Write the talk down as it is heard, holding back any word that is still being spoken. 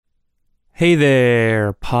Hey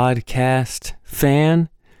there, podcast fan.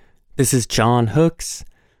 This is John Hooks,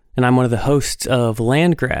 and I'm one of the hosts of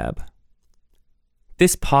Land Grab.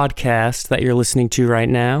 This podcast that you're listening to right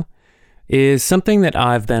now is something that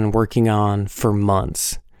I've been working on for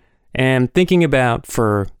months and thinking about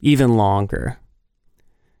for even longer.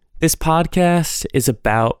 This podcast is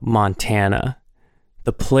about Montana,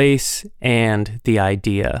 the place and the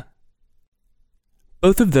idea.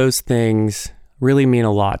 Both of those things really mean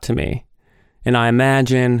a lot to me. And I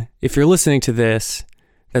imagine, if you're listening to this,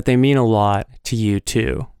 that they mean a lot to you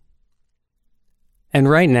too. And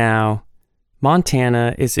right now,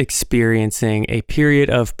 Montana is experiencing a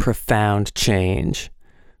period of profound change,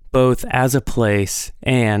 both as a place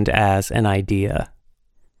and as an idea.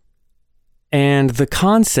 And the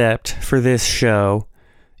concept for this show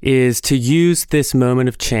is to use this moment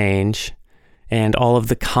of change and all of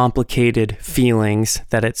the complicated feelings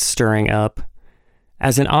that it's stirring up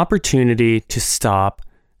as an opportunity to stop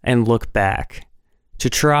and look back, to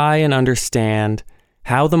try and understand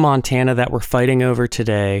how the Montana that we're fighting over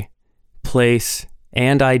today, place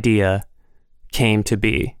and idea, came to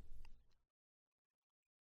be.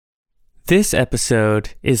 This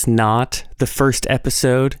episode is not the first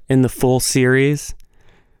episode in the full series.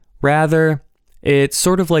 Rather, it's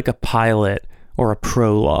sort of like a pilot or a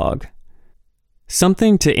prologue.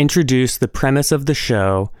 Something to introduce the premise of the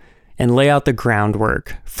show and lay out the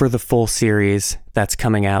groundwork for the full series that's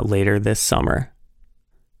coming out later this summer.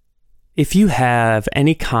 If you have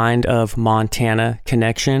any kind of Montana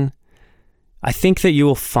connection, I think that you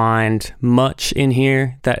will find much in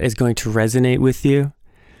here that is going to resonate with you.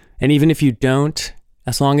 And even if you don't,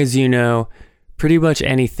 as long as you know pretty much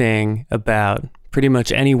anything about pretty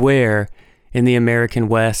much anywhere in the American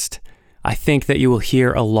West, I think that you will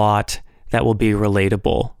hear a lot that will be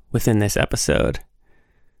relatable within this episode.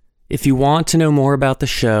 If you want to know more about the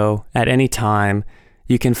show at any time,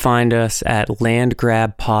 you can find us at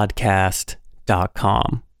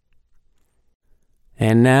landgrabpodcast.com.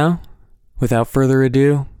 And now, without further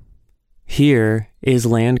ado, here is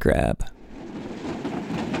Land Grab.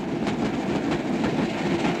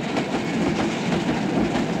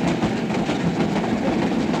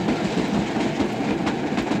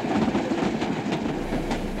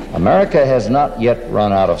 America has not yet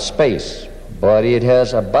run out of space, but it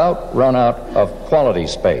has about run out of quality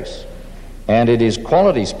space. And it is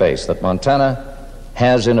quality space that Montana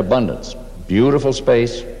has in abundance. Beautiful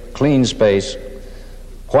space, clean space,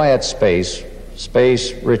 quiet space,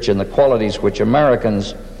 space rich in the qualities which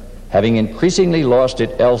Americans, having increasingly lost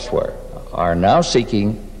it elsewhere, are now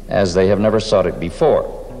seeking as they have never sought it before.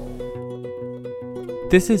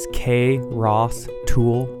 This is K. Ross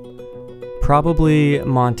Toole, probably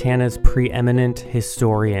Montana's preeminent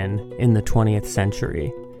historian in the 20th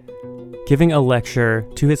century, giving a lecture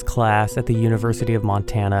to his class at the University of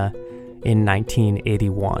Montana in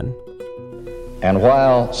 1981. And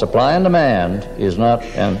while supply and demand is not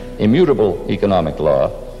an immutable economic law,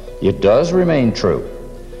 it does remain true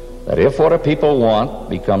that if what a people want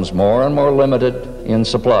becomes more and more limited in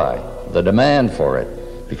supply, the demand for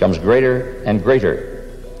it becomes greater and greater,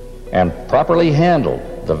 and properly handled,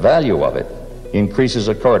 the value of it increases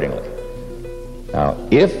accordingly. Now,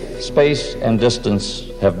 if space and distance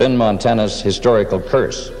have been Montana's historical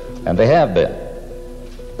curse, and they have been,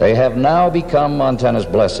 they have now become Montana's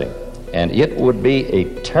blessing, and it would be a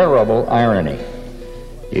terrible irony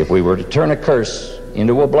if we were to turn a curse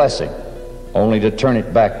into a blessing, only to turn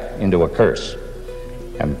it back into a curse.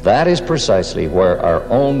 And that is precisely where our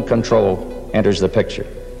own control enters the picture,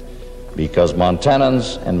 because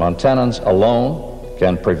Montanans and Montanans alone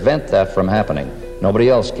can prevent that from happening. Nobody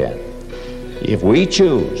else can. If we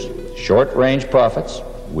choose short-range profits,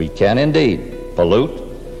 we can indeed pollute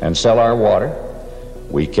and sell our water.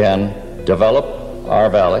 We can develop our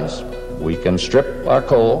valleys. We can strip our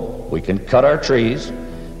coal. We can cut our trees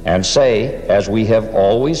and say, as we have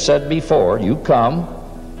always said before, you come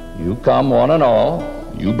one and all,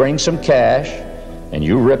 you bring some cash, and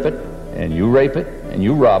you rip it, and you rape it, and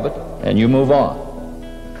you rob it, and you move on.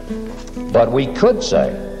 But we could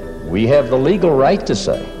say, we have the legal right to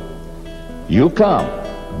say, you come,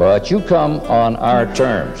 but you come on our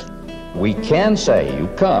terms. We can say, you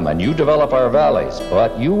come and you develop our valleys,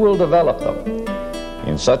 but you will develop them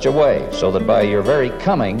in such a way so that by your very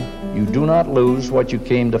coming, you do not lose what you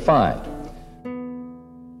came to find.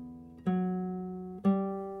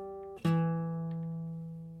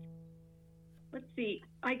 Let's see.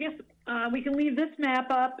 I guess we can leave this map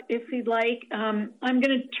up if you'd like. I'm going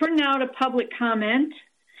to turn now to public comment.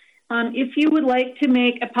 If you would like to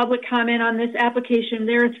make a public comment on this application,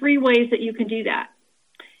 there are 3 ways that you can do that.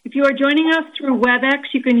 If you are joining us through WebEx,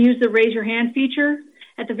 you can use the raise your hand feature.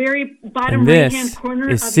 At the very bottom And right-hand this corner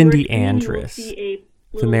is of Cindy your screen, you will Andrus, see a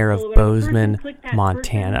the little mayor of silhouette of a person. Bozeman, Click that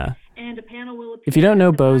Montana. person, and a panel will appear. If you don't know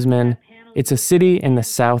At the bottom of Bozeman, that panel, it's a city in the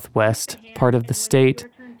southwest part of the state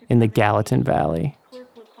in the Gallatin Valley.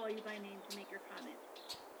 clerk will call you by name to make your comment.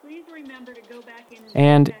 Please remember to go back in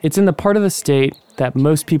And it's in the part of the state that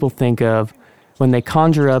most people think of when they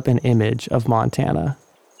conjure up an image of Montana.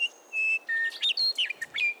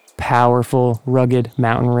 Powerful, rugged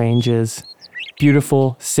mountain ranges,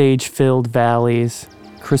 beautiful, sage-filled valleys,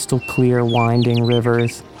 crystal clear, winding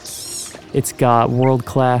rivers. It's got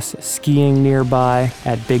world-class skiing nearby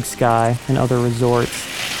at Big Sky and other resorts.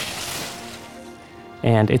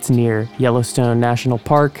 And it's near Yellowstone National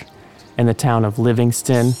Park, and the town of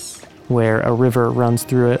Livingston, where a river runs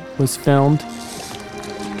through it, was filmed.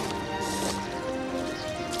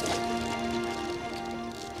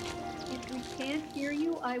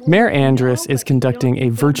 Mayor Andrus is conducting a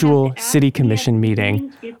virtual city commission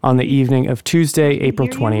meeting on the evening of Tuesday, April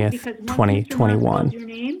 20th, 2021.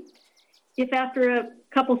 If after a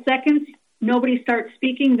couple seconds nobody starts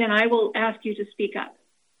speaking, then I will ask you to speak up.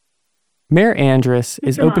 Mayor Andrus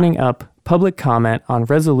is opening up public comment on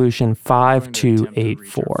Resolution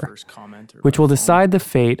 5284, which will decide the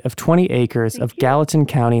fate of 20 acres of Gallatin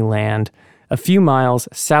County land a few miles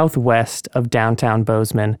southwest of downtown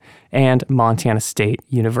Bozeman and Montana State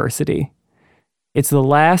University. It's the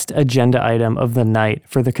last agenda item of the night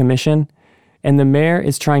for the commission, and the mayor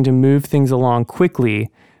is trying to move things along quickly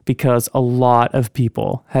because a lot of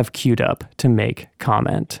people have queued up to make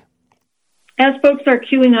comment. As folks are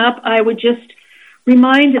queuing up, I would just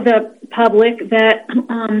remind the public that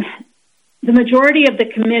the majority of the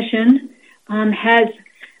commission has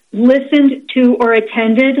listened to or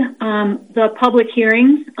attended the public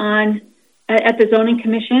hearings at the Zoning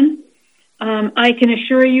Commission. I can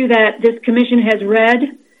assure you that this commission has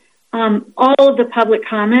read all of the public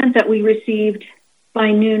comment that we received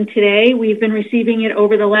by noon today. We've been receiving it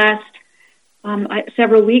over the last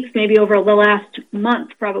several weeks, maybe over the last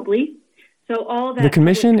month probably. So all that the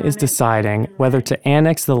commission is deciding whether to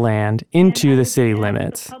annex the land into the city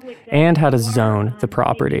limits and how to zone the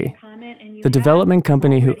property. The development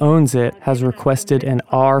company who owns it has requested an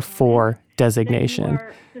R4 designation,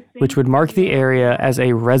 which would mark the area as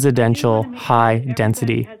a residential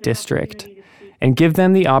high-density district and give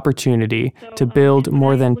them the opportunity to build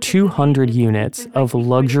more than 200 units of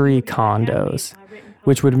luxury condos,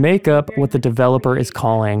 which would make up what the developer is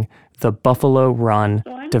calling the Buffalo Run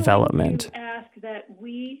development.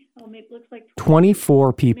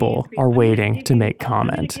 24 people are waiting to make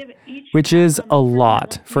comment, which is a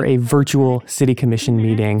lot for a virtual city commission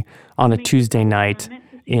meeting on a Tuesday night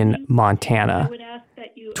in Montana.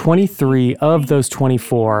 23 of those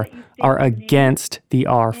 24 are against the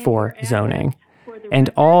R4 zoning, and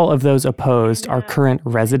all of those opposed are current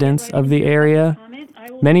residents of the area.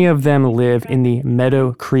 Many of them live in the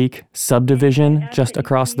Meadow Creek subdivision just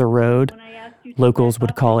across the road. Locals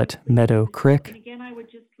would call it Meadow Creek.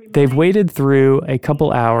 They've waded through a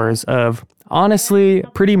couple hours of, honestly,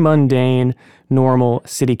 pretty mundane, normal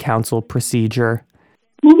city council procedure.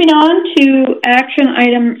 Moving on to action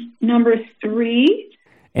item number 3.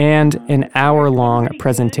 And an hour-long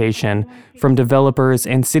presentation from developers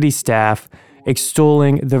and city staff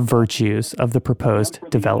extolling the virtues of the proposed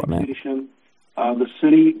development. The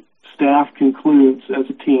city staff concludes as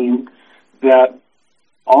a team that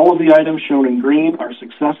all of the items shown in green are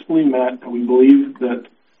successfully met, and we believe that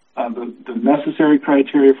the necessary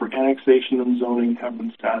criteria for annexation and zoning have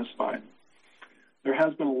been satisfied. There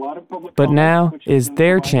has been a lot of public But now is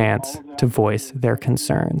their chance to voice their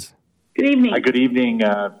concerns. Good evening. Good evening,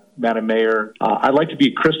 Madam Mayor. I'd like to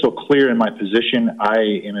be crystal clear in my position. I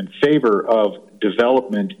am in favor of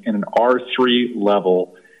development in an R3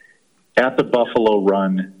 level at the Buffalo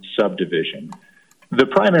Run subdivision. The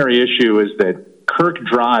primary issue is that Kirk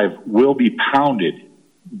Drive will be pounded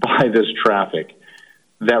by this traffic.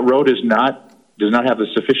 That road does not have the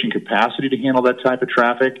sufficient capacity to handle that type of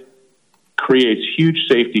traffic, creates huge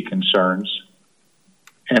safety concerns,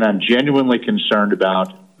 and I'm genuinely concerned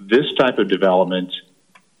about this type of development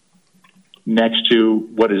next to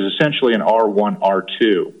what is essentially an R1,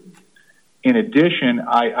 R2. In addition,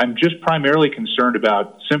 I'm just primarily concerned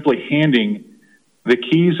about simply handing the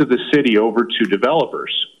keys of the city over to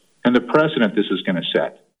developers and the precedent this is going to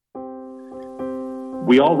set.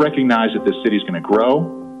 We all recognize that the city is going to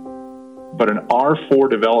grow, but an R4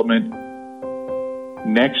 development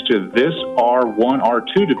next to this R1,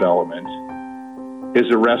 R2 development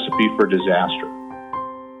is a recipe for disaster.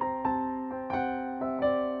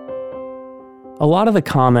 A lot of the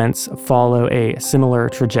comments follow a similar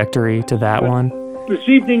trajectory to that one. This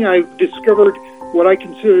evening I've discovered what I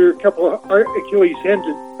consider a couple of Achilles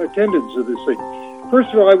tendons of this thing. First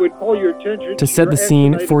of all, I would call your attention to set the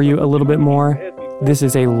scene for you a little bit more. This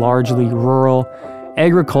is a largely rural,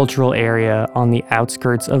 agricultural area on the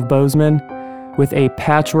outskirts of Bozeman, with a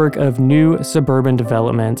patchwork of new suburban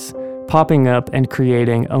developments popping up and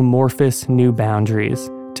creating amorphous new boundaries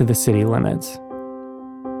to the city limits.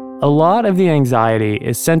 A lot of the anxiety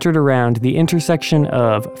is centered around the intersection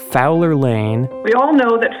of Fowler Lane. We all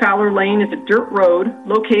know that Fowler Lane is a dirt road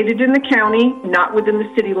located in the county, not within the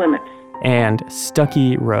city limits. And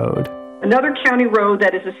Stuckey Road. Another county road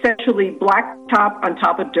that is essentially blacktop on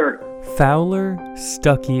top of dirt. Fowler,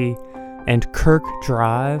 Stuckey, and Kirk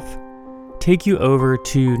Drive take you over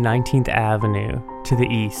to 19th Avenue to the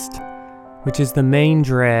east, which is the main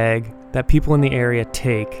drag that people in the area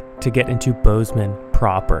take to get into Bozeman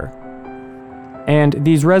proper. And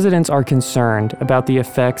these residents are concerned about the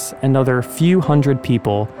effects another few hundred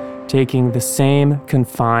people taking the same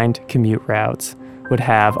confined commute routes would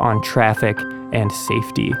have on traffic and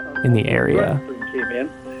safety in the area. Came in,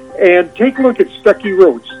 and take a look at Stuckey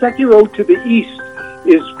Road. Stuckey Road to the east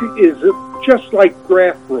is just like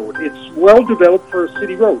Graff Road. It's well developed for a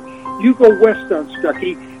city road. You go west on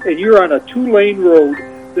Stuckey, and you're on a 2-lane road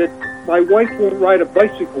that my wife won't ride a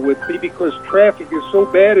bicycle with me because traffic is so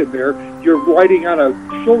bad in there. You're riding on a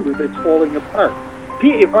shoulder that's falling apart.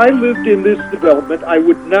 If I lived in this development, I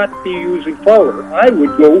would not be using Fowler. I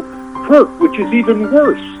would go Kirk, which is even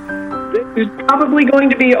worse. There's probably going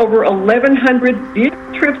to be over 1,100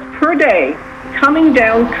 vehicle trips per day coming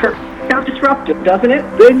down Kirk. Sounds disruptive, doesn't it?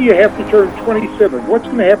 Then you have to turn 27. What's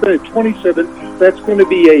going to happen at 27? That's going to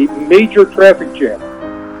be a major traffic jam.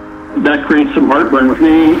 That creates some heartburn with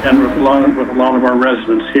me and with a lot of our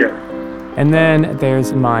residents here. And then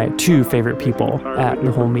there's my two favorite people at the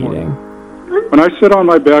whole meeting. When I sit on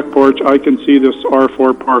my back porch, I can see this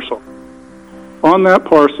R4 parcel. On that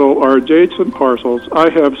parcel or adjacent parcels, I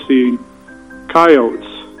have seen coyotes,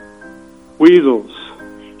 weasels.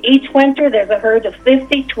 Each winter, there's a herd of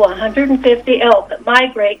 50 to 150 elk that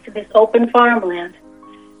migrate to this open farmland.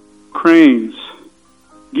 Cranes,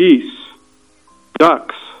 geese,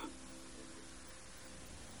 ducks.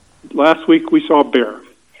 Last week we saw bear.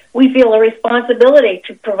 We feel a responsibility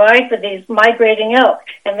to provide for these migrating elk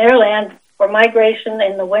and their land where migration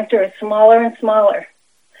in the winter is smaller and smaller.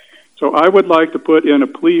 So I would like to put in a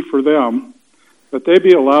plea for them that they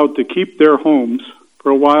be allowed to keep their homes for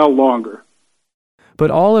a while longer. But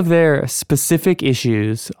all of their specific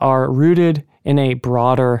issues are rooted in a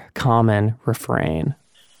broader common refrain.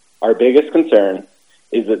 Our biggest concern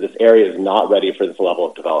is that this area is not ready for this level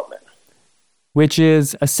of development. Which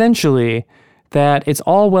is essentially that it's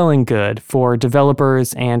all well and good for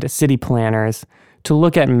developers and city planners to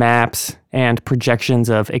look at maps and projections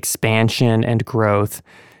of expansion and growth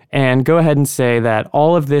and go ahead and say that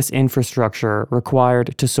all of this infrastructure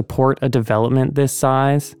required to support a development this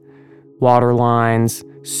size, water lines,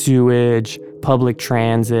 sewage, public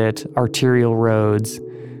transit, arterial roads,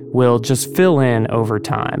 will just fill in over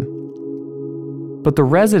time. But the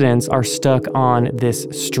residents are stuck on this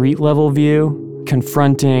street-level view,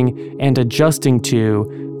 confronting and adjusting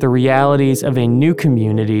to the realities of a new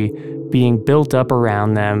community being built up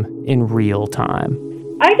around them in real time.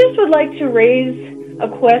 I just would like to raise a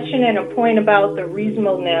question and a point about the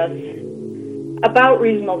reasonableness.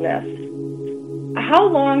 How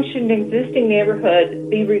long should an existing neighborhood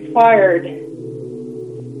be required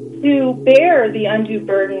to bear the undue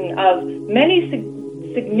burden of many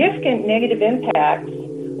significant negative impacts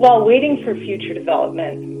while waiting for future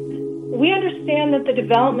development? We understand that the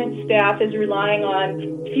development staff is relying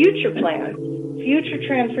on future plans, future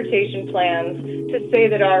transportation plans to say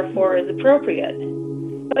that R4 is appropriate.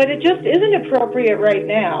 But it just isn't appropriate right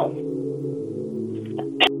now.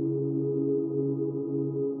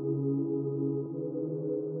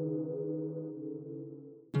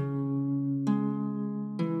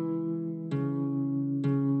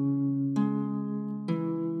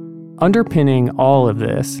 Underpinning all of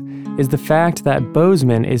this is the fact that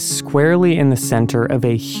Bozeman is squarely in the center of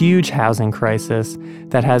a huge housing crisis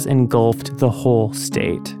that has engulfed the whole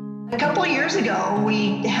state. A couple of years ago,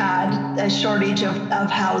 we had a shortage of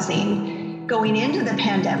housing going into the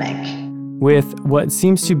pandemic. With what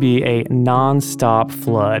seems to be a non-stop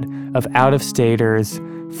flood of out-of-staters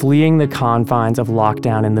fleeing the confines of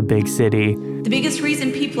lockdown in the big city. The biggest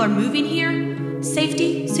reason people are moving here,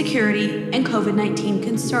 safety, security, and COVID-19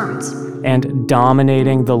 concerns. And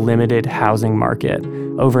dominating the limited housing market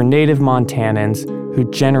over native Montanans who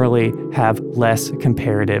generally have less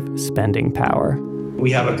comparative spending power.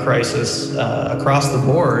 We have a crisis across the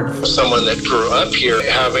board. Someone that grew up here,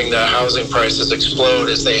 having the housing prices explode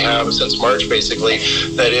as they have since March, basically,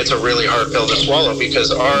 that it's a really hard pill to swallow because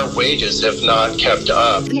our wages have not kept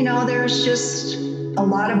up. You know, there's just a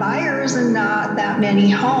lot of buyers and not that many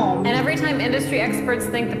homes. And every time industry experts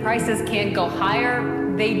think the prices can't go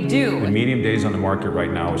higher, they do. The median days on the market right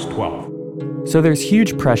now is 12. So there's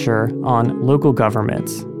huge pressure on local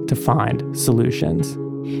governments to find solutions.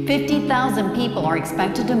 50,000 people are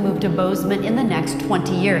expected to move to Bozeman in the next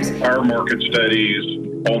 20 years. Our market studies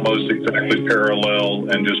almost exactly parallel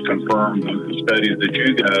and just confirm the studies that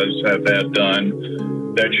you guys have had done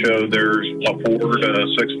that show there's a 4,000 to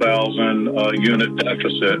 6,000 unit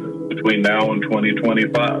deficit between now and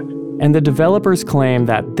 2025. And the developers claim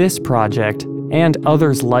that this project and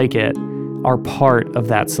others like it are part of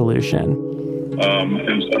that solution.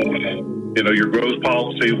 And so, your growth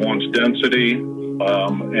policy wants density,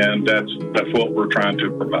 and that's what we're trying to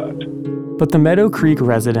provide. But the Meadow Creek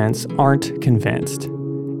residents aren't convinced.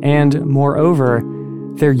 And moreover,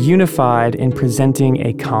 they're unified in presenting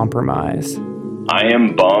a compromise. I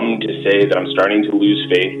am bummed to say that I'm starting to lose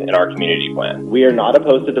faith in our community plan. We are not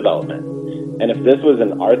opposed to development. And if this was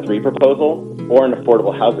an R3 proposal or an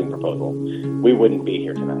affordable housing proposal, we wouldn't be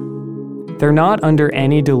here tonight. They're not under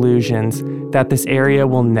any delusions that this area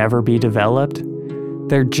will never be developed.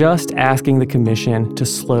 They're just asking the commission to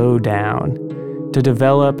slow down, to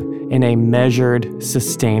develop in a measured,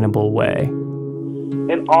 sustainable way.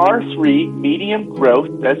 An R3 medium growth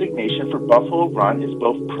designation for Buffalo Run is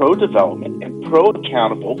both pro-development and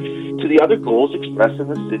pro-accountable to the other goals expressed in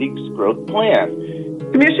the city's growth plan.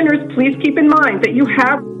 Commissioners, please keep in mind that you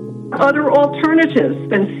have other alternatives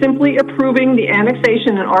than simply approving the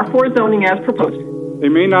annexation in R4 zoning as proposed. They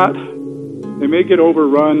may get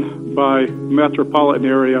overrun by metropolitan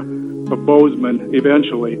area of Bozeman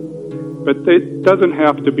eventually, but it doesn't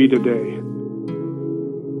have to be today.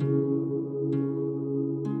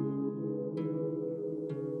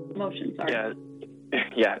 Motion, sorry.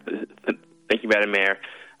 Yeah. Thank you, Madam Mayor.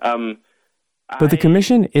 But the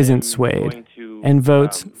commission isn't swayed and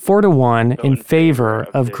votes 4-1 in favor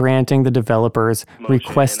of granting the developers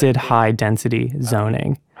requested high-density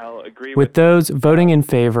zoning, with those voting in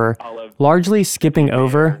favor largely skipping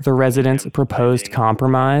over the residents' proposed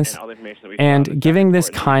compromise and giving this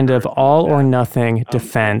kind of all-or-nothing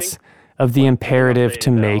defense of the imperative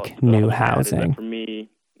to make new housing. For me,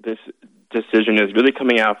 this decision is really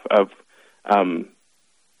coming out of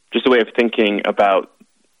just a way of thinking about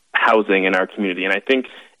housing in our community. And I think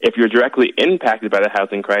if you're directly impacted by the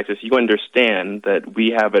housing crisis, you understand that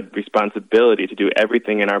we have a responsibility to do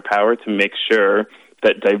everything in our power to make sure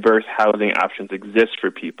that diverse housing options exist for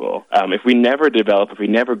people. If we never develop, if we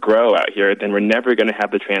never grow out here, then we're never going to have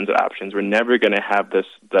the transit options. We're never going to have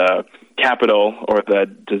the capital or the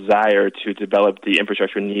desire to develop the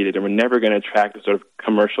infrastructure needed, and we're never going to attract the sort of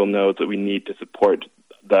commercial nodes that we need to support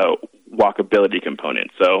the walkability component.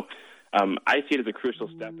 So I see it as a crucial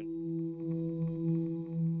step.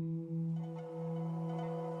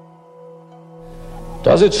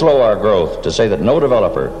 Does it slow our growth to say that no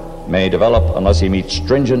developer may develop unless he meets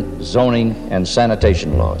stringent zoning and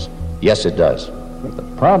sanitation laws? Yes, it does. The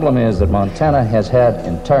problem is that Montana has had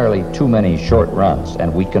entirely too many short runs,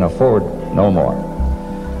 and we can afford no more.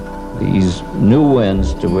 These new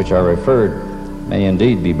winds to which I referred may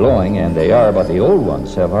indeed be blowing, and they are, but the old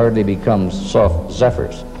ones have hardly become soft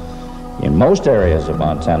zephyrs. In most areas of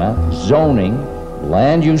Montana, zoning,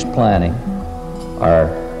 land use planning are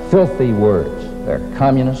filthy words. They're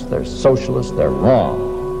communist, they're socialist, they're wrong.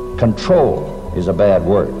 Control is a bad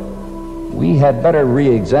word. We had better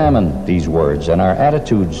re-examine these words and our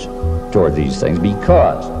attitudes toward these things,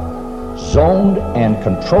 because zoned and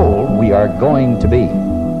controlled we are going to be.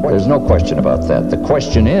 There's no question about that. The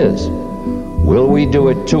question is, will we do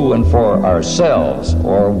it to and for ourselves,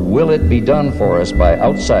 or will it be done for us by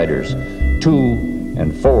outsiders to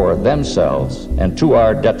and for themselves and to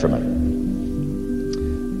our detriment?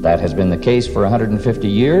 That has been the case for 150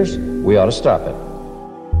 years. We ought to stop it.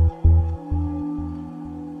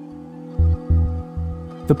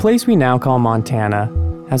 The place we now call Montana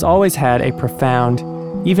has always had a profound,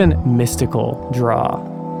 even mystical draw.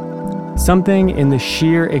 Something in the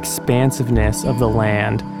sheer expansiveness of the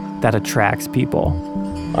land that attracts people.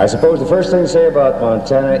 I suppose the first thing to say about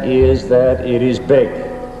Montana is that it is big.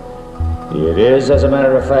 It is, as a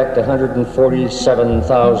matter of fact,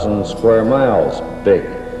 147,000 square miles big.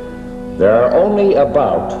 There are only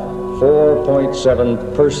about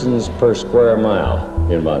 4.7 persons per square mile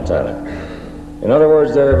in Montana. In other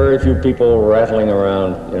words, there are very few people rattling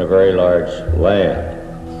around in a very large land.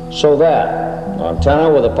 So that Montana,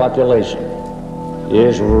 with a population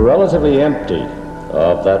is relatively empty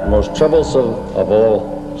of that most troublesome of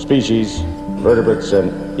all species, vertebrates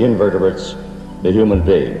and invertebrates, the human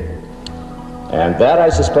being. And that, I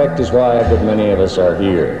suspect, is why a good many of us are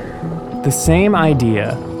here. The same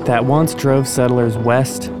idea that once drove settlers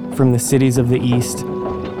west from the cities of the East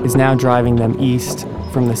is now driving them east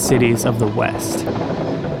from the cities of the West.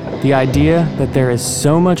 The idea that there is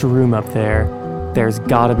so much room up there, there's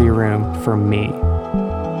gotta be room for me.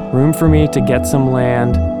 Room for me to get some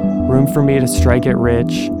land, room for me to strike it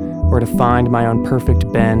rich, or to find my own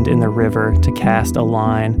perfect bend in the river to cast a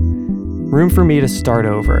line. Room for me to start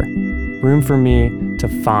over. Room for me to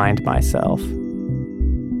find myself.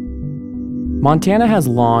 Montana has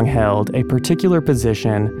long held a particular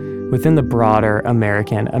position within the broader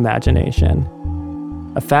American imagination.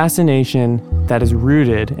 A fascination that is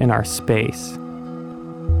rooted in our space,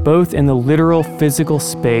 both in the literal physical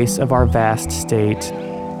space of our vast state,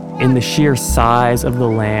 in the sheer size of the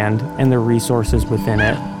land and the resources within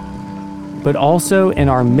it, but also in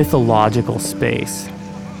our mythological space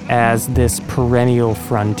as this perennial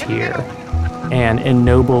frontier, an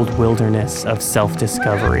ennobled wilderness of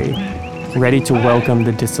self-discovery, ready to welcome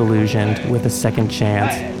the disillusioned with a second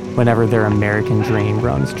chance whenever their American dream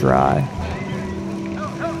runs dry.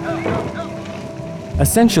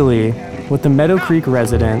 Essentially, what the Meadow Creek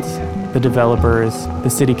residents, the developers, the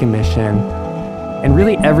city commission, and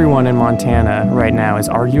really everyone in Montana right now is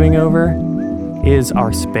arguing over is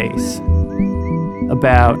our space.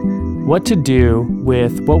 About what to do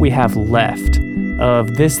with what we have left of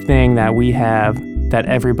this thing that we have that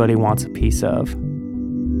everybody wants a piece of.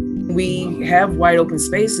 We have wide open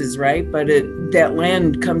spaces, right? But that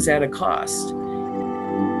land comes at a cost.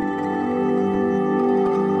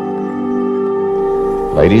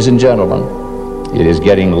 Ladies and gentlemen, it is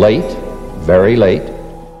getting late, very late.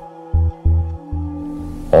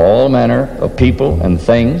 All manner of people and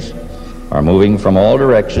things are moving from all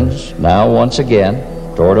directions, now once again,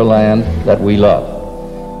 toward a land that we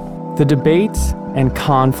love. The debates and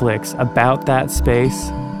conflicts about that space,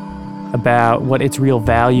 about what its real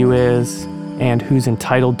value is and who's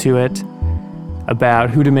entitled to it, about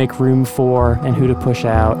who to make room for and who to push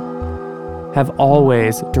out, have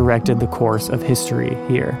always directed the course of history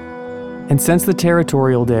here. And since the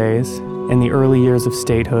territorial days and the early years of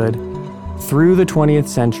statehood, through the 20th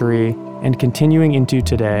century and continuing into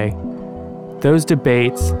today, those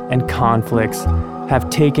debates and conflicts have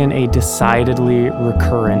taken a decidedly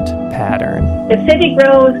recurrent pattern. The city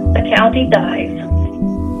grows, the county dies.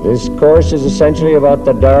 This course is essentially about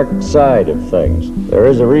the dark side of things. There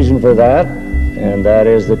is a reason for that, and that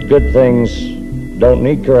is that good things don't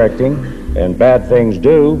need correcting, and bad things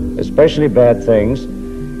do, especially bad things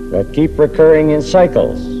that keep recurring in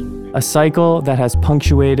cycles. A cycle that has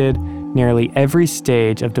punctuated nearly every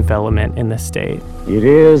stage of development in the state. It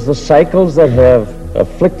is the cycles that have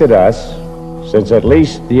afflicted us since at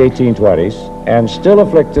least the 1820s, and still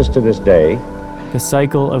afflict us to this day. The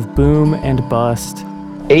cycle of boom and bust.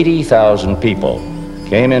 80,000 people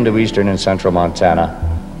came into eastern and central Montana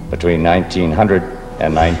between 1900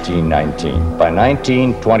 and 1919. By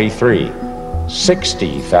 1923,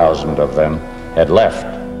 60,000 of them had left.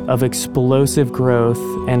 Of explosive growth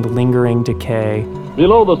and lingering decay.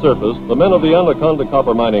 Below the surface, the men of the Anaconda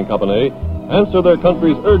Copper Mining Company answer their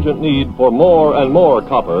country's urgent need for more and more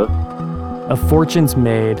copper. Of fortunes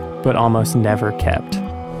made, but almost never kept.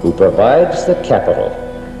 Who provides the capital,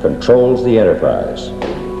 controls the enterprise.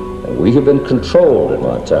 And we have been controlled in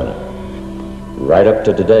Montana, right up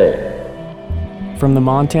to today. From the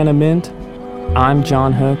Montana Mint, I'm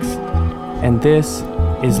John Hooks, and this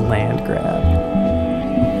is Land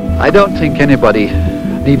Grab. I don't think anybody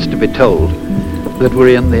needs to be told that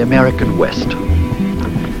we're in the American West.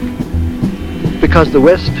 Because the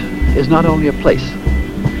West is not only a place,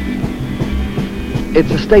 it's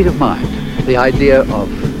a state of mind. The idea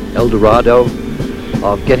of El Dorado,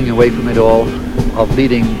 of getting away from it all, of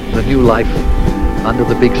leading the new life under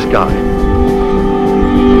the big sky.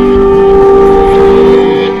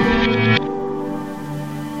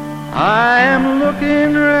 I am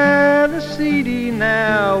looking rather seedy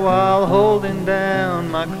now while holding down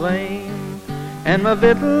my claim, and my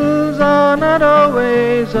victuals are not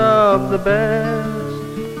always of the best,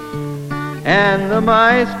 and the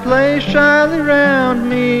mice play shyly round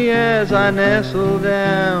me as I nestle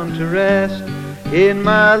down to rest in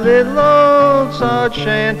my little old sod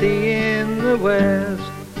shanty in the west.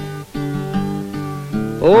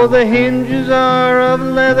 Oh, the hinges are of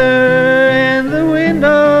leather and the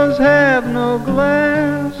windows have no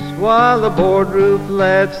glass, while the board roof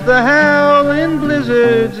lets the howling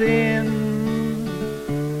blizzards in.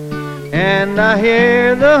 and I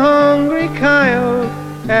hear the hungry coyote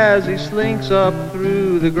as he slinks up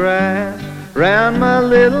through the grass round my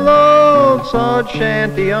little old sod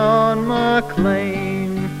shanty on my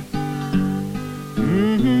claim.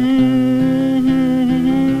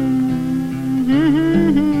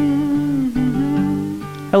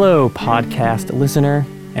 Hello, podcast listener,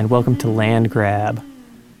 and welcome to Land Grab.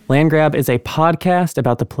 Land Grab is a podcast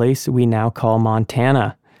about the place we now call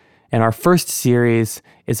Montana, and our first series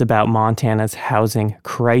is about Montana's housing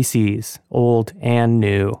crises, old and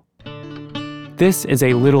new. This is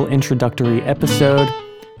a little introductory episode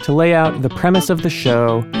to lay out the premise of the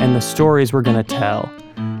show and the stories we're going to tell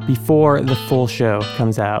before the full show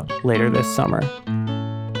comes out later this summer.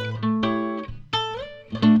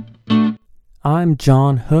 I'm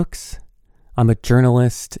John Hooks. I'm a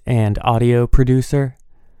journalist and audio producer.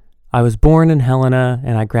 I was born in Helena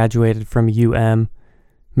and I graduated from UM.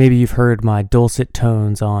 Maybe you've heard my dulcet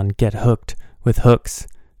tones on Get Hooked with Hooks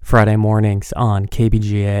Friday mornings on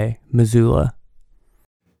KBGA, Missoula.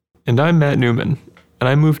 And I'm Matt Newman, and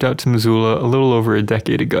I moved out to Missoula a little over a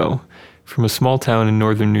decade ago from a small town in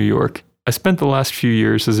northern New York. I spent the last few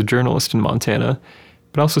years as a journalist in Montana,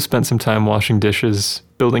 but also spent some time washing dishes,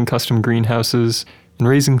 building custom greenhouses, and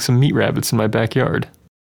raising some meat rabbits in my backyard.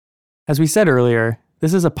 As we said earlier,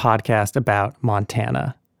 this is a podcast about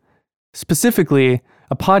Montana. Specifically,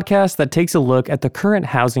 a podcast that takes a look at the current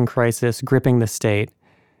housing crisis gripping the state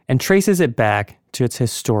and traces it back to its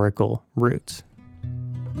historical roots.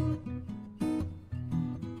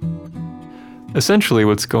 Essentially,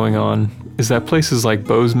 what's going on is that places like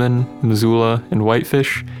Bozeman, Missoula, and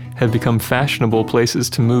Whitefish have become fashionable places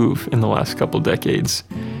to move in the last couple decades.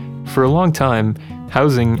 For a long time,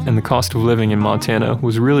 housing and the cost of living in Montana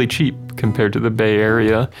was really cheap compared to the Bay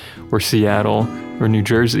Area or Seattle or New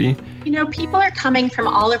Jersey. You know, people are coming from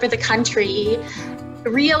all over the country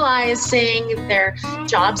realizing their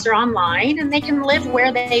jobs are online and they can live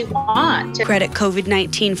where they want. Credit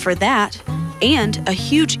COVID-19 for that, and a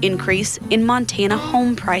huge increase in Montana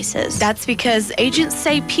home prices. That's because agents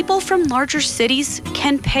say people from larger cities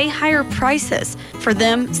can pay higher prices. For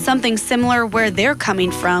them, something similar where they're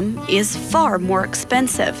coming from is far more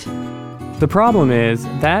expensive. The problem is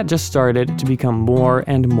that just started to become more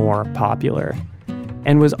and more popular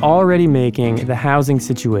and was already making the housing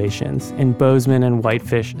situations in Bozeman and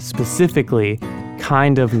Whitefish specifically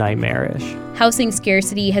kind of nightmarish. Housing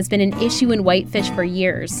scarcity has been an issue in Whitefish for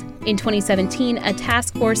years. In 2017, a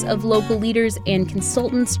task force of local leaders and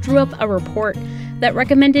consultants drew up a report that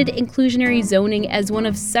recommended inclusionary zoning as one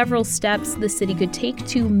of several steps the city could take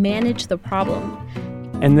to manage the problem.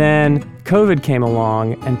 And then COVID came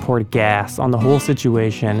along and poured gas on the whole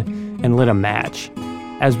situation and lit a match,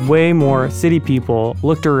 as way more city people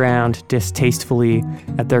looked around distastefully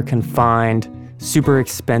at their confined, super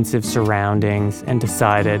expensive surroundings and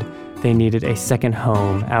decided they needed a second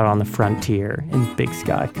home out on the frontier in Big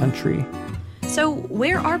Sky country. So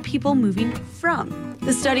where are people moving from?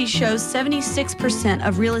 The study shows 76%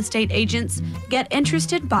 of real estate agents get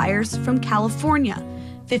interested buyers from California,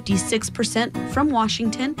 56% from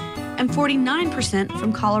Washington, and 49%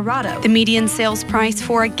 from Colorado. The median sales price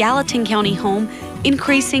for a Gallatin County home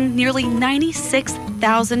increasing nearly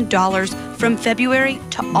 $96,000 from February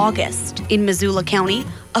to August. In Missoula County,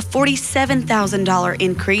 a $47,000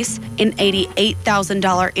 increase, an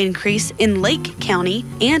 $88,000 increase in Lake County,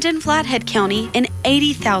 and in Flathead County, an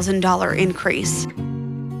 $80,000 increase.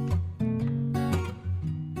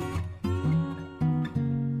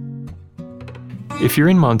 If you're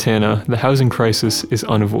in Montana, the housing crisis is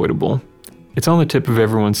unavoidable. It's on the tip of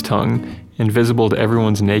everyone's tongue and visible to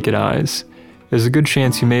everyone's naked eyes. There's a good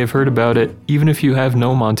chance you may have heard about it, even if you have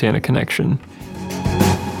no Montana connection.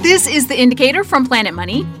 This is The Indicator from Planet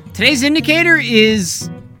Money. Today's indicator is,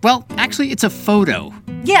 well, actually, it's a photo.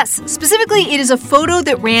 Yes, specifically, it is a photo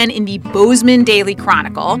that ran in the Bozeman Daily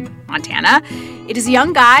Chronicle, Montana. It is a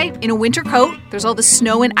young guy in a winter coat. There's all the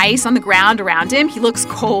snow and ice on the ground around him. He looks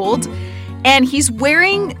cold. And he's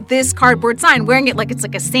wearing this cardboard sign, wearing it like it's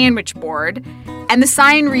like a sandwich board. And the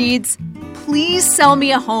sign reads, "Please sell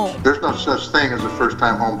me a home." There's no such thing as a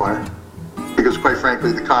first-time home buyer, because quite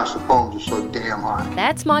frankly, the cost of homes is so damn high.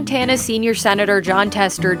 That's Montana Senior Senator Jon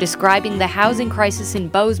Tester describing the housing crisis in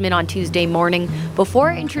Bozeman on Tuesday morning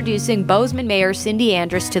before introducing Bozeman Mayor Cindy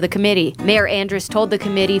Andrus to the committee. Mayor Andrus told the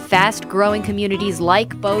committee fast-growing communities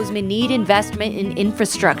like Bozeman need investment in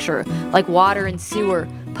infrastructure like water and sewer,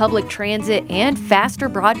 public transit, and faster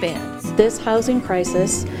broadband. This housing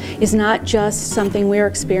crisis is not just something we're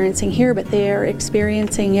experiencing here, but they are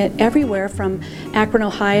experiencing it everywhere from Akron,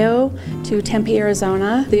 Ohio to Tempe,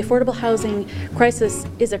 Arizona. The affordable housing crisis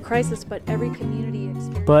is a crisis, but every community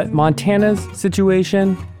But Montana's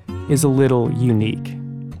situation is a little unique.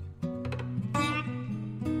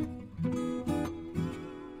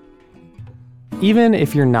 Even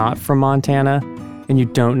if you're not from Montana and you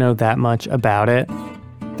don't know that much about it,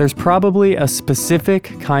 there's probably a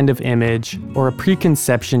specific kind of image or a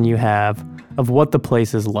preconception you have of what the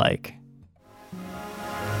place is like.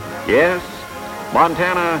 Yes,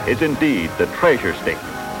 Montana is indeed the treasure state.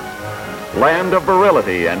 Land of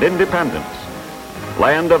virility and independence.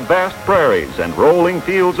 Land of vast prairies and rolling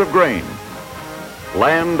fields of grain.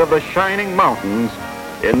 Land of the shining mountains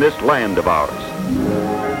in this land of ours.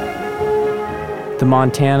 The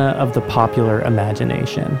Montana of the popular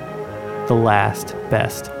imagination. The last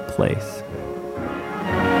best place.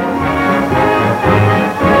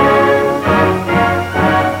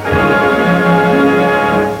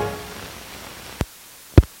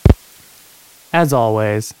 As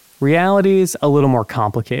always, reality is a little more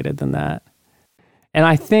complicated than that. And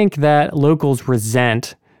I think that locals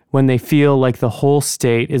resent when they feel like the whole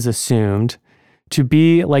state is assumed to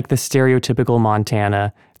be like the stereotypical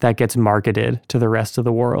Montana that gets marketed to the rest of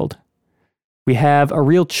the world. We have a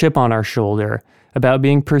real chip on our shoulder about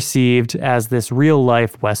being perceived as this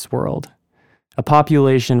real-life Westworld, a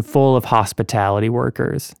population full of hospitality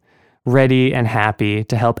workers, ready and happy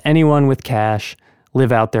to help anyone with cash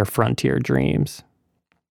live out their frontier dreams.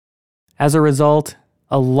 As a result,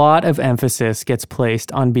 a lot of emphasis gets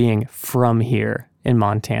placed on being from here in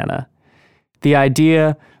Montana. The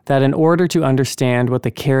idea that in order to understand what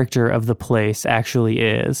the character of the place actually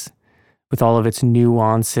is, with all of its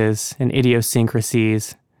nuances and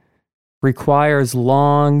idiosyncrasies, requires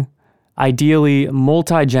long, ideally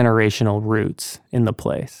multi-generational roots in the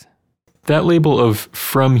place. That label of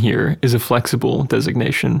from here is a flexible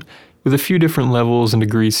designation with a few different levels and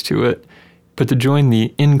degrees to it, but to join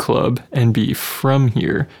the in club and be from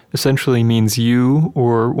here essentially means you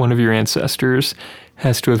or one of your ancestors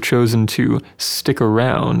has to have chosen to stick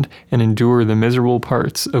around and endure the miserable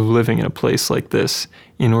parts of living in a place like this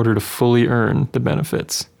in order to fully earn the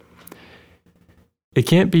benefits. It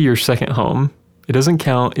can't be your second home. It doesn't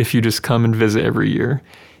count if you just come and visit every year.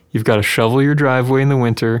 You've got to shovel your driveway in the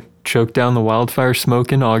winter, choke down the wildfire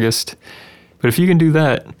smoke in August. But if you can do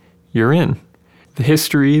that, you're in. The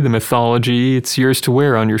history, the mythology, it's yours to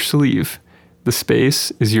wear on your sleeve. The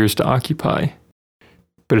space is yours to occupy.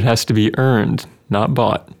 But it has to be earned, not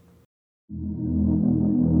bought.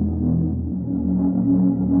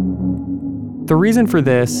 The reason for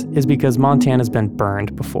this is because Montana's been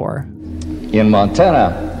burned before. In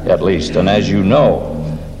Montana, at least, and as you know,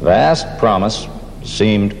 vast promise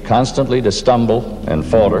seemed constantly to stumble and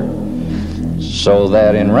falter, so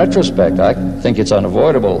that in retrospect, I think it's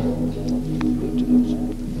unavoidable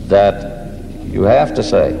that you have to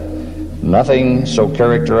say nothing so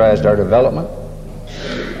characterized our development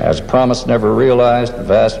as promise never realized,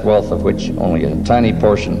 vast wealth of which only a tiny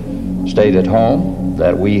portion stayed at home,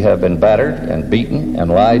 that we have been battered and beaten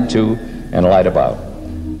and lied to and lied about.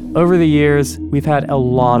 Over the years, we've had a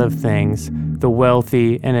lot of things the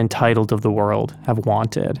wealthy and entitled of the world have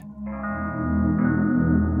wanted.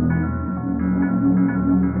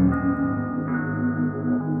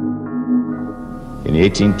 In the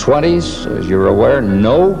 1820s, as you're aware,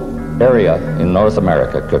 no area in North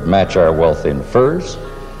America could match our wealth in furs.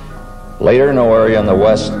 Later, no area in the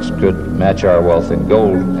West could match our wealth in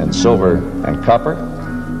gold and silver and copper.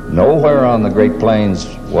 Nowhere on the Great Plains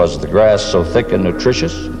was the grass so thick and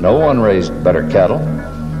nutritious. No one raised better cattle.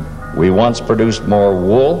 We once produced more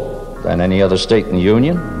wool than any other state in the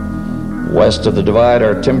Union. West of the divide,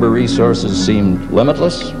 our timber resources seemed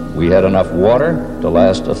limitless. We had enough water to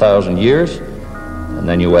last 1,000 years. And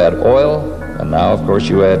then you add oil, and now, of course,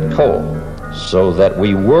 you add coal. So that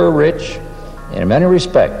we were rich. In many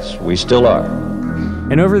respects, we still are.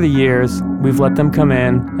 And over the years, we've let them come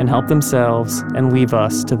in and help themselves and leave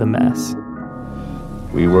us to the mess.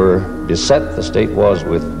 We were beset, the state was,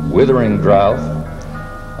 with withering drought.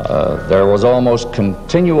 There was almost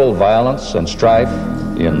continual violence and strife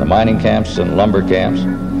in the mining camps and lumber camps.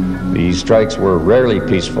 These strikes were rarely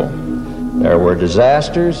peaceful. There were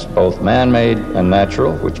disasters, both man-made and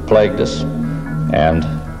natural, which plagued us. And,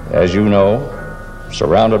 as you know,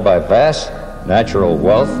 surrounded by vast natural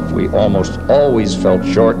wealth, we almost always felt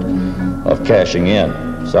short of cashing in.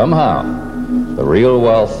 Somehow, the real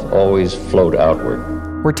wealth always flowed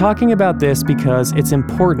outward. We're talking about this because it's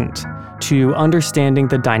important to understanding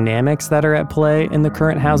the dynamics that are at play in the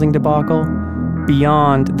current housing debacle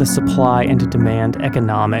beyond the supply and demand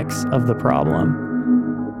economics of the problem.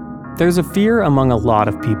 There's a fear among a lot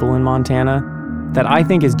of people in Montana that I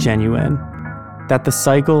think is genuine, that the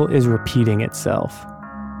cycle is repeating itself.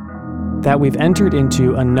 that we've entered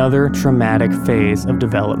into another traumatic phase of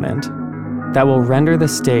development that will render the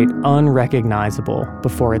state unrecognizable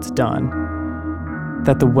before it's done.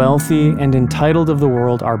 That the wealthy and entitled of the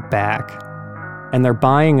world are back, and they're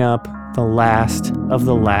buying up the last of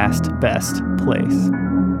the last best place.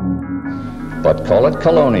 But call it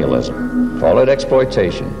colonialism, call it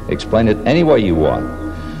exploitation, explain it any way you want.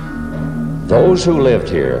 Those who lived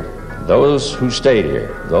here, those who stayed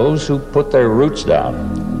here, those who put their roots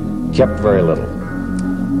down, kept very little.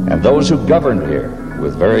 And those who governed here,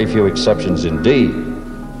 with very few exceptions indeed,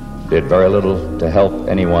 did very little to help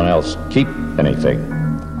anyone else keep anything.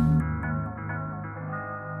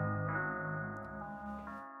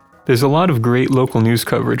 There's a lot of great local news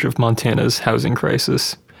coverage of Montana's housing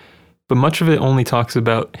crisis, but much of it only talks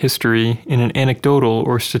about history in an anecdotal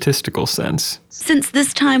or statistical sense. Since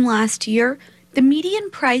this time last year, the median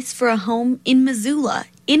price for a home in Missoula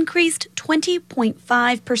increased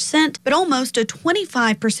 20.5%, but almost a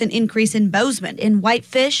 25% increase in Bozeman. In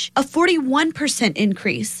Whitefish, a 41%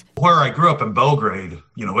 increase. Where I grew up in Belgrade,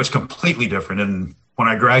 it's completely different. And when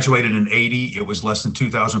I graduated in 80, it was less than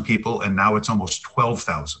 2,000 people, and now it's almost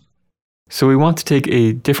 12,000. So we want to take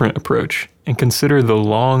a different approach and consider the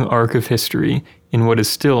long arc of history in what is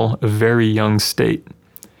still a very young state.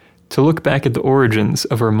 To look back at the origins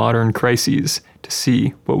of our modern crises to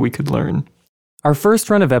see what we could learn. Our first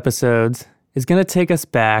run of episodes is going to take us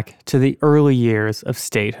back to the early years of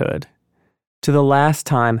statehood, to the last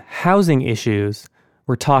time housing issues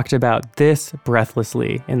were talked about this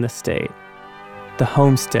breathlessly in the state, the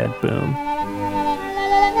homestead boom.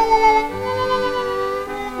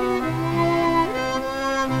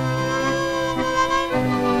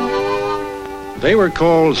 They were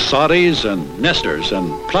called soddies and nesters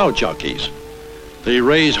and plow jockeys. They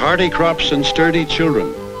raised hardy crops and sturdy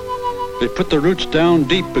children. They put the roots down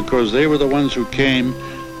deep because they were the ones who came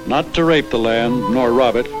not to rape the land nor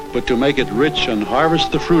rob it, but to make it rich and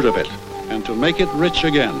harvest the fruit of it, and to make it rich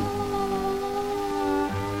again.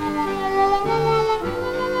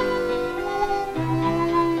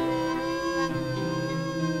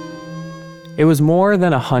 It was more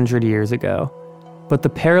than 100 years ago, but the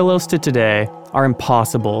parallels to today are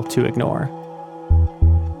impossible to ignore.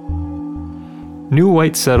 New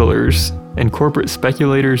white settlers and corporate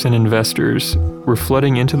speculators and investors were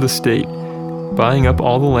flooding into the state, buying up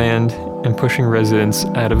all the land and pushing residents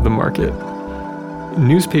out of the market.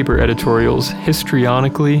 Newspaper editorials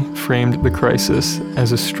histrionically framed the crisis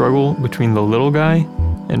as a struggle between the little guy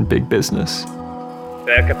and big business.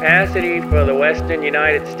 The capacity for the western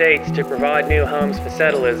United States to provide new homes for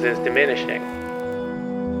settlers is diminishing,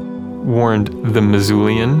 warned the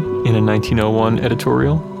Missoulian in a 1901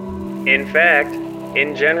 editorial. In fact,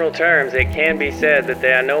 in general terms, it can be said that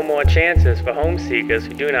there are no more chances for home seekers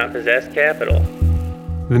who do not possess capital.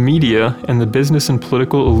 The media and the business and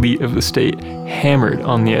political elite of the state hammered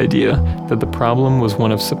on the idea that the problem was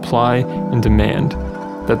one of supply and demand,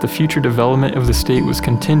 that the future development of the state was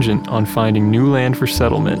contingent on finding new land for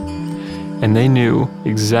settlement, and they knew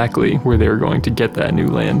exactly where they were going to get that new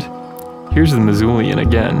land. Here's the Missoulian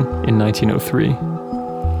again in 1903.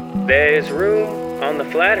 There is room on the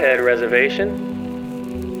Flathead Reservation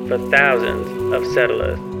for thousands of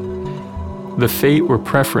settlers. The fate or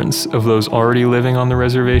preference of those already living on the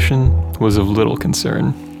reservation was of little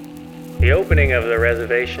concern. The opening of the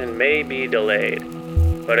reservation may be delayed,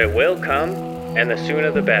 but it will come, and the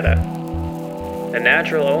sooner the better. The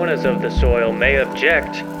natural owners of the soil may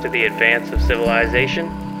object to the advance of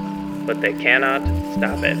civilization, but they cannot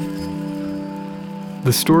stop it.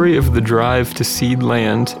 The story of the drive to cede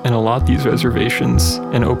land and allot these reservations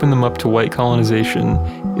and open them up to white colonization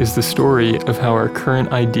is the story of how our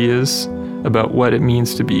current ideas about what it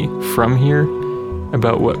means to be from here,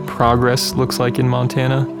 about what progress looks like in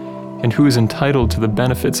Montana, and who is entitled to the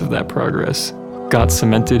benefits of that progress, got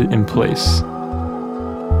cemented in place.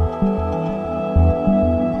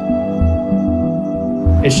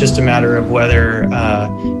 It's just a matter of whether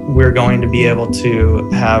we're going to be able to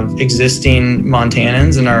have existing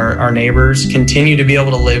Montanans and our neighbors continue to be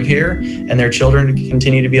able to live here and their children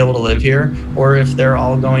continue to be able to live here, or if they're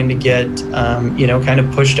all going to get, kind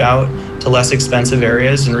of pushed out to less expensive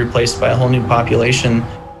areas and replaced by a whole new population.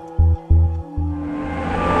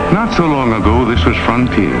 Not so long ago, this was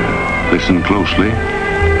frontier. Listen closely,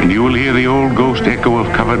 and you will hear the old ghost echo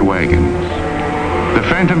of covered wagons, the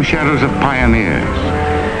phantom shadows of pioneers,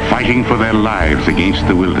 fighting for their lives against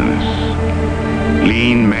the wilderness.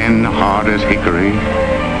 Lean men hard as hickory,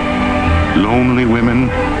 lonely women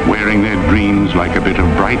wearing their dreams like a bit of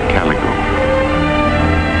bright calico.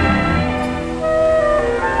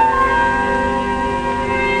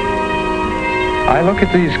 I look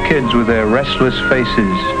at these kids with their restless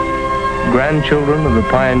faces, grandchildren of the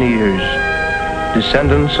pioneers,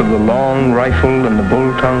 descendants of the long rifle and the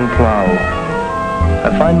bull-tongue plow. I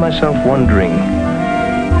find myself wondering,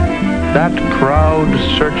 that proud,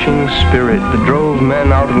 searching spirit that drove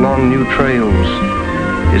men out along new trails,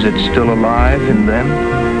 is it still alive in them,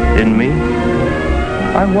 in me?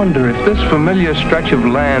 I wonder if this familiar stretch of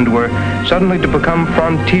land were suddenly to become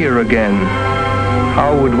frontier again,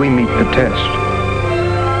 how would we meet the test?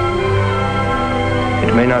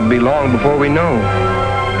 It may not be long before we know.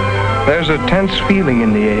 There's a tense feeling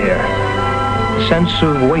in the air, a sense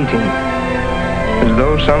of waiting, as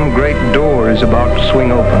though some great door is about to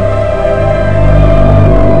swing open.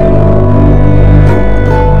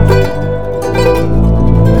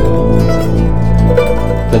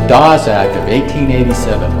 The Dawes Act of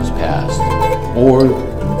 1887 was passed, or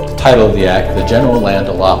the title of the act, the General Land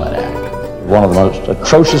Allotment Act. One of the most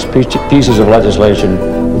atrocious pieces of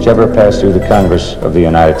legislation which ever passed through the Congress of the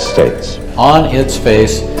United States. On its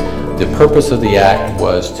face, the purpose of the act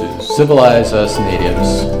was to civilize us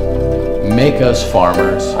natives, make us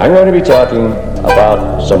farmers. I'm going to be talking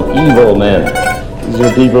about some evil men. These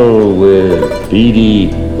are people with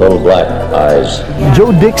beady little black eyes.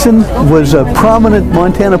 Joe Dixon was a prominent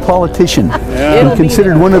Montana politician and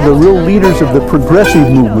considered one of the real leaders of the progressive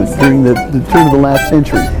movement during the turn of the last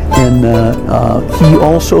century. And he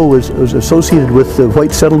also was associated with the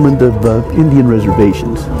white settlement of Indian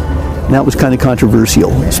reservations. And that was kind of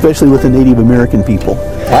controversial, especially with the Native American people.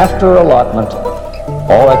 After allotment,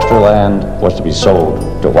 all extra land was to be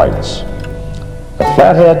sold to whites. The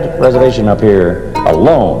Flathead Reservation up here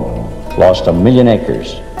alone lost 1 million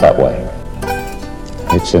acres that way.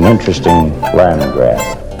 It's an interesting land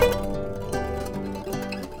grab.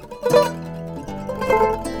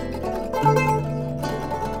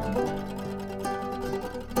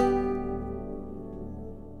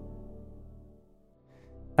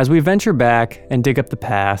 As we venture back and dig up the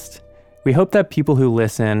past, we hope that people who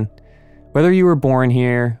listen, whether you were born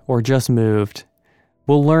here or just moved,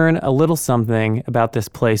 will learn a little something about this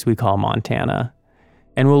place we call Montana,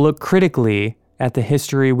 and will look critically at the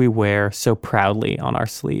history we wear so proudly on our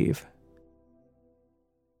sleeve.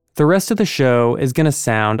 The rest of the show is going to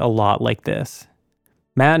sound a lot like this.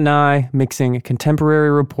 Matt and I mixing contemporary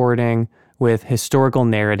reporting with historical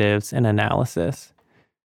narratives and analysis.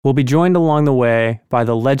 We'll be joined along the way by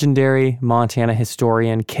the legendary Montana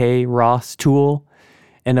historian K. Ross Toole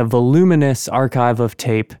and a voluminous archive of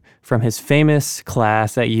tape from his famous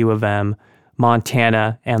class at U of M,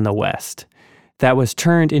 Montana and the West, that was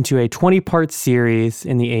turned into a 20-part series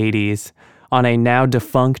in the 80s on a now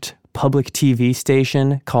defunct public TV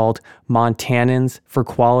station called Montanans for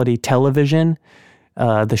Quality Television.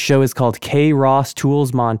 The show is called K. Ross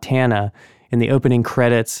Toole's Montana, and the opening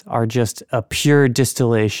credits are just a pure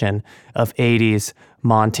distillation of 80s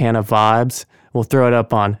Montana vibes. We'll throw it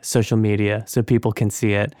up on social media so people can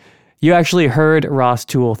see it. You actually heard Ross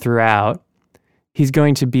Toole throughout. He's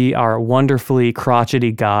going to be our wonderfully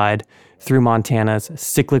crotchety guide through Montana's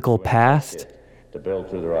cyclical past. To build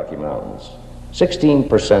through the Rocky Mountains.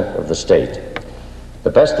 16% of the state. The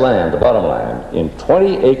best land, the bottom land, in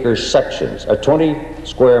 20-acre sections, 20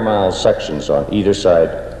 square mile sections on either side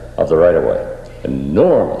of the right-of-way.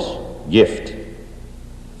 Enormous gift,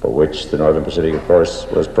 for which the Northern Pacific, of course,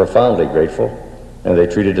 was profoundly grateful, and they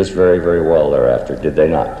treated us very, very well thereafter, did they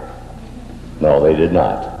not? No, they did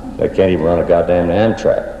not. They can't even run a goddamn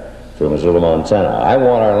Amtrak through Missoula, Montana. I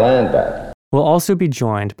want our land back. We'll also be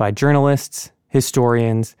joined by journalists,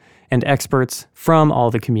 historians, and experts from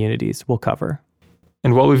all the communities we'll cover.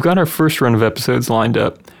 And while we've got our first run of episodes lined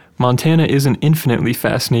up, Montana is an infinitely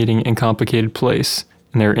fascinating and complicated place,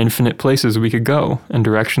 and there are infinite places we could go and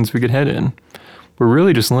directions we could head in. We're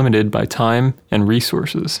really just limited by time and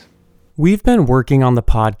resources. We've been working on the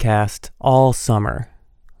podcast all summer,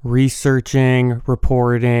 researching,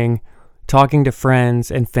 reporting, talking to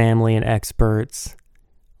friends and family and experts,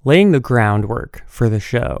 laying the groundwork for the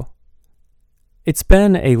show. It's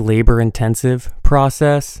been a labor-intensive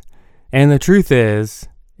process, and the truth is,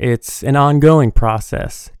 it's an ongoing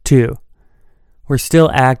process, too. We're still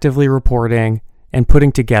actively reporting and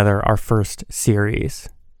putting together our first series.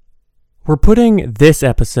 We're putting this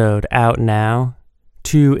episode out now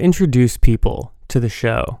to introduce people to the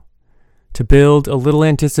show, to build a little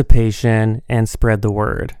anticipation and spread the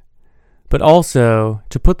word, but also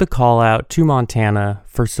to put the call out to Montana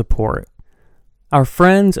for support. Our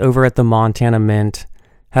friends over at the Montana Mint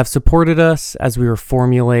have supported us as we were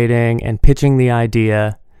formulating and pitching the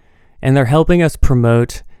idea, and they're helping us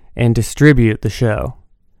promote and distribute the show.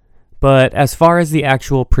 But as far as the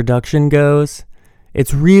actual production goes,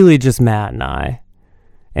 it's really just Matt and I,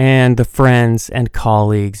 and the friends and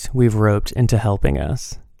colleagues we've roped into helping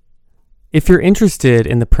us. If you're interested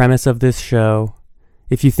in the premise of this show,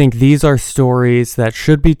 if you think these are stories that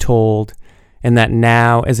should be told and that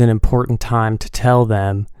now is an important time to tell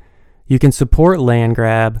them, you can support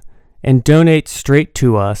Landgrab and donate straight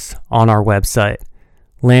to us on our website,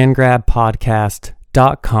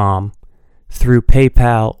 landgrabpodcast.com, through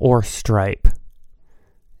PayPal or Stripe.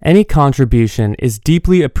 Any contribution is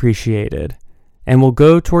deeply appreciated and will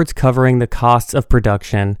go towards covering the costs of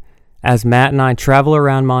production as Matt and I travel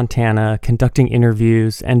around Montana conducting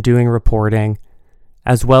interviews and doing reporting,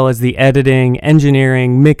 as well as the editing,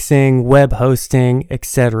 engineering, mixing, web hosting,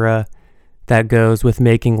 etc. that goes with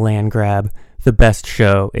making Landgrab the best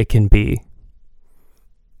show it can be.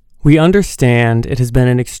 We understand it has been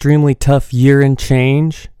an extremely tough year and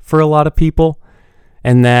change for a lot of people,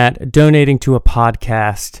 and that donating to a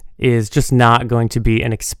podcast is just not going to be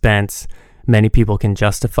an expense many people can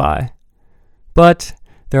justify. But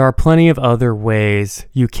there are plenty of other ways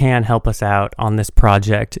you can help us out on this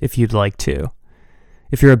project if you'd like to.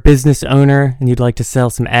 If you're a business owner and you'd like to sell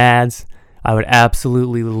some ads, I would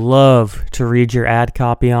absolutely love to read your ad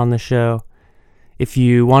copy on the show. If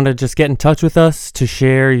you want to just get in touch with us to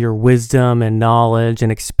share your wisdom and knowledge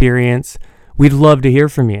and experience, we'd love to hear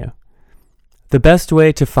from you. The best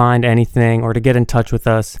way to find anything or to get in touch with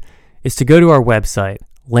us is to go to our website,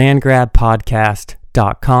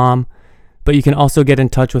 landgrabpodcast.com, but you can also get in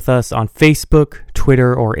touch with us on Facebook,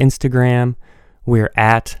 Twitter, or Instagram. We're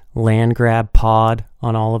at LandgrabPod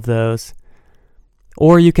on all of those.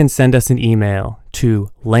 Or you can send us an email to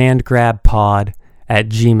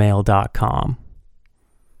landgrabpod@gmail.com.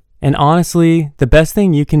 And honestly, the best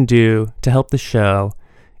thing you can do to help the show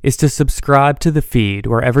is to subscribe to the feed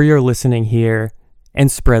wherever you're listening here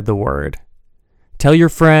and spread the word. Tell your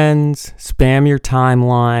friends, spam your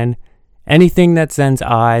timeline. Anything that sends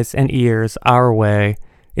eyes and ears our way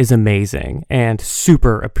is amazing and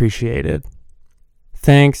super appreciated.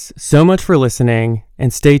 Thanks so much for listening,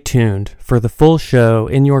 and stay tuned for the full show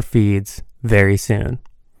in your feeds very soon.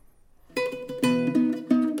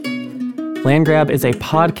 Landgrab is a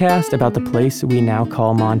podcast about the place we now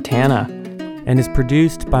call Montana, and is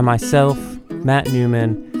produced by myself, Matt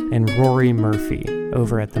Newman, and Rory Murphy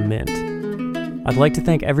over at The Mint. I'd like to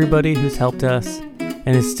thank everybody who's helped us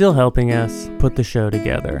and is still helping us put the show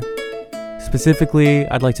together. Specifically,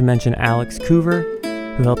 I'd like to mention Alex Coover,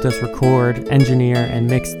 who helped us record, engineer, and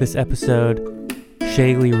mix this episode,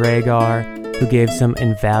 Shaylee Rhagar, who gave some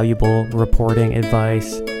invaluable reporting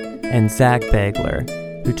advice, and Zach Bagler,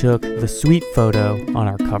 who took the sweet photo on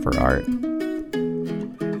our cover art.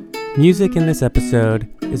 Music in this episode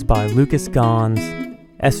is by Lucas Gons,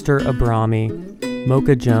 Esther Abrami,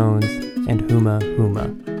 Mocha Jones, and Huma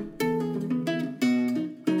Huma.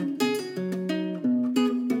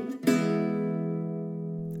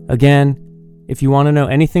 Again, if you want to know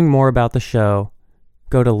anything more about the show,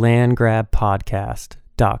 go to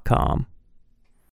landgrabpodcast.com.